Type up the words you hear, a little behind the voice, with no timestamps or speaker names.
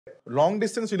Long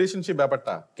distance relationship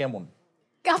ব্যাপারটা কেমন?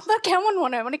 আপনার কেমন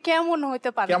মনে হয়, মানে কেমন হতে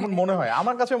পারে? কেমন মনে হয়?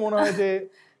 আমার কাছে মনে হয় যে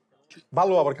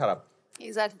ভালো আবার খারাপ।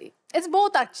 Exactly, it's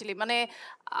both actually. মানে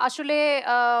আসলে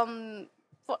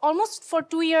অলমোস্ট ফর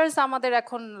 2 ইয়ার্স আমাদের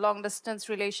এখন লং ডিস্টেন্স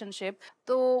রিলেশনশিপ।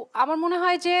 তো আমার মনে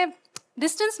হয় যে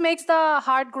distance makes the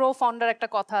heart grow founder একটা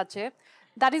কথা আছে,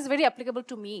 that is very applicable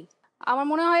to me. আমার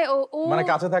মনে হয় ও মানে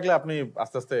কাছে থাকলে আপনি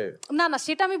আস্তে আস্তে না না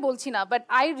সেটা আমি বলছি না, but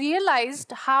I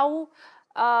realised how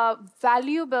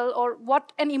valuable or what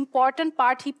an important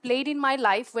part he played in my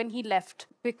life when he left,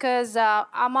 because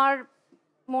আমার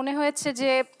মনে হয়েছে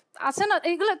যে আছে না,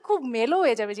 এগুলো খুব মেলো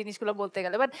হয়ে যাবে জিনিসগুলো বলতে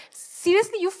গেলে, but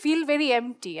seriously you feel very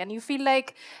MT and you feel like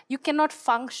you can not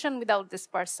function without this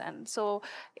person. So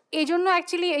এই জন্য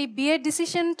অ্যাকচুয়ালি এই বিয়ের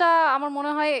ডিসিশনটা আমার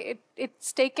মনে হয় it's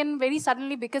taken very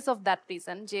suddenly because of that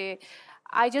reason, যে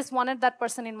I just wanted that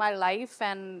person in my life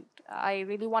and I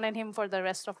really wanted him for the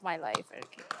rest of my life.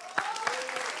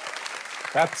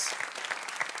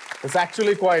 It's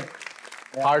actually quite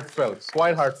heartfelt,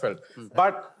 quite heartfelt.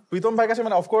 But Pritam bhai kache,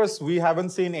 of course we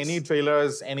haven't seen any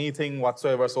trailers, anything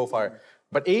whatsoever so far.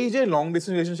 But এই যে long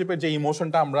distance relationship এর যে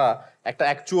ইমোশনটা আমরা একটা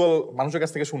actual মানুষের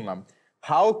কাছ থেকে শুনলাম,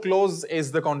 how close is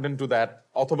the content to that?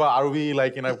 অথবা are we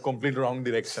like in a complete wrong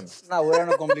direction? No, we're in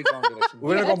a complete wrong direction.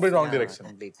 We're in a complete wrong direction.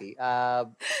 Completely.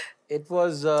 It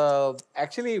was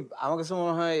actually, আমার কাছে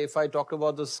মনে হয়, if I talk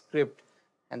about the script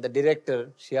and the director,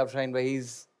 Shihab Shaheen bhai, he's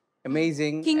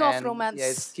amazing. King of romance.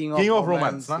 Yes, king of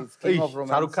romance. He's King of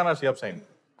romance. Shahrukh Khan R Shihab Shaheen.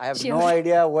 I have no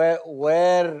idea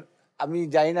where আমি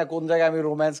জানি না কোন জায়গায় আমি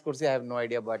romance করছি, I have no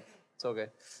idea, but it's okay.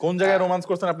 কোন জায়গায় romance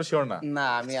করছেন আপনি শিওর না? না,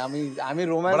 আমি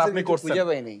রোম্যান্স খুঁজে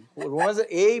পাইনি। রোম্যান্স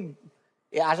এই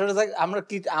আসলে আমরা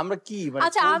কি মানে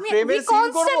আচ্ছা, আমি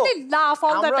কনস্ট্যান্টলি লাফ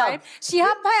অল দ্য টাইম।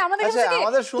 শিহাব ভাই আমাদের কাছে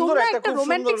আমাদের সুন্দর একটা খুব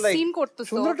রোমান্টিক সিন করতেছো,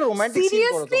 সুন্দর একটা রোমান্টিক সিন করো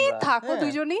তোমরা, সিরিয়াসলি থাকো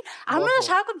দুইজনই, আমরা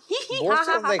সারাক্ষণ হি হি হা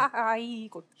হা হা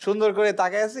করতে সুন্দর করে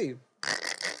তাকায় আছি।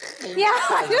 Yeah,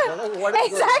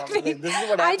 exactly.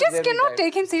 I just cannot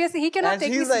take him seriously. He cannot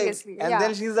take me seriously. And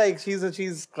then she's like,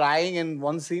 she's crying in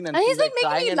one scene, and he's like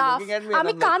making me laugh.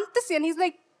 আমি কাঁদতেছি, and he's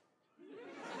like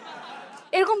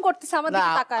এরকম করতেছে আমার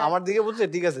দিকে তাকায়, আমার দিকে বলছে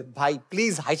ঠিক আছে ভাই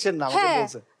প্লিজ হাসেন না, আমাকে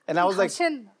বলছে, and I was like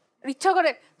হাসেন ইচ্ছা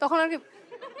করে, তখন আর কি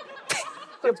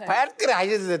ফায়ার করে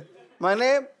হাসেছে, মানে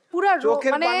পুরা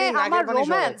মানে আমার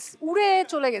রোম্যান্স উড়ে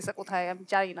চলে গেছে কোথায় আমি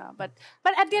জানি না,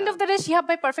 but at the end of the day Shihab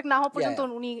ভাই পারফেক্ট না হওয়া পর্যন্ত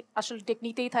উনি আসলে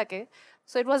টেকনিকতেই থাকে।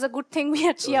 So it was a good thing we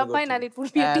had Shihab ভাই, না it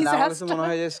would be a disaster. মনে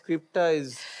হয় যে স্ক্রিপ্টটা ইজ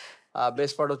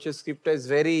বেস্ট পার্ট হচ্ছে স্ক্রিপ্টটা ইজ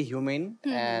ভেরি হিউম্যান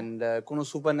এন্ড কোনো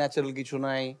সুপার ন্যাচারাল কিছু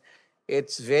নাই,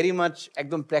 it's very much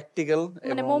একদম প্র্যাকটিক্যাল,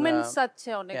 মানে মোমেন্টস আছে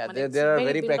অনেক, মানে there are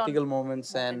very practical moments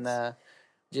and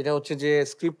যেটা হচ্ছে যে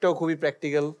স্ক্রিপ্টটাও খুবই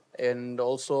practical and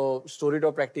also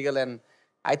স্টোরিটাও practical, and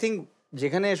I think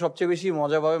যেখানে সবচেয়ে বেশি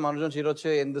মজা পাবে মানুষজন সেটা হচ্ছে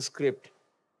in the script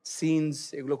scenes,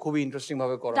 এগুলো খুবই ইন্টারেস্টিং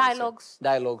ভাবে করা আছে,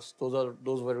 dialogues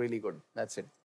those were really good, that's it.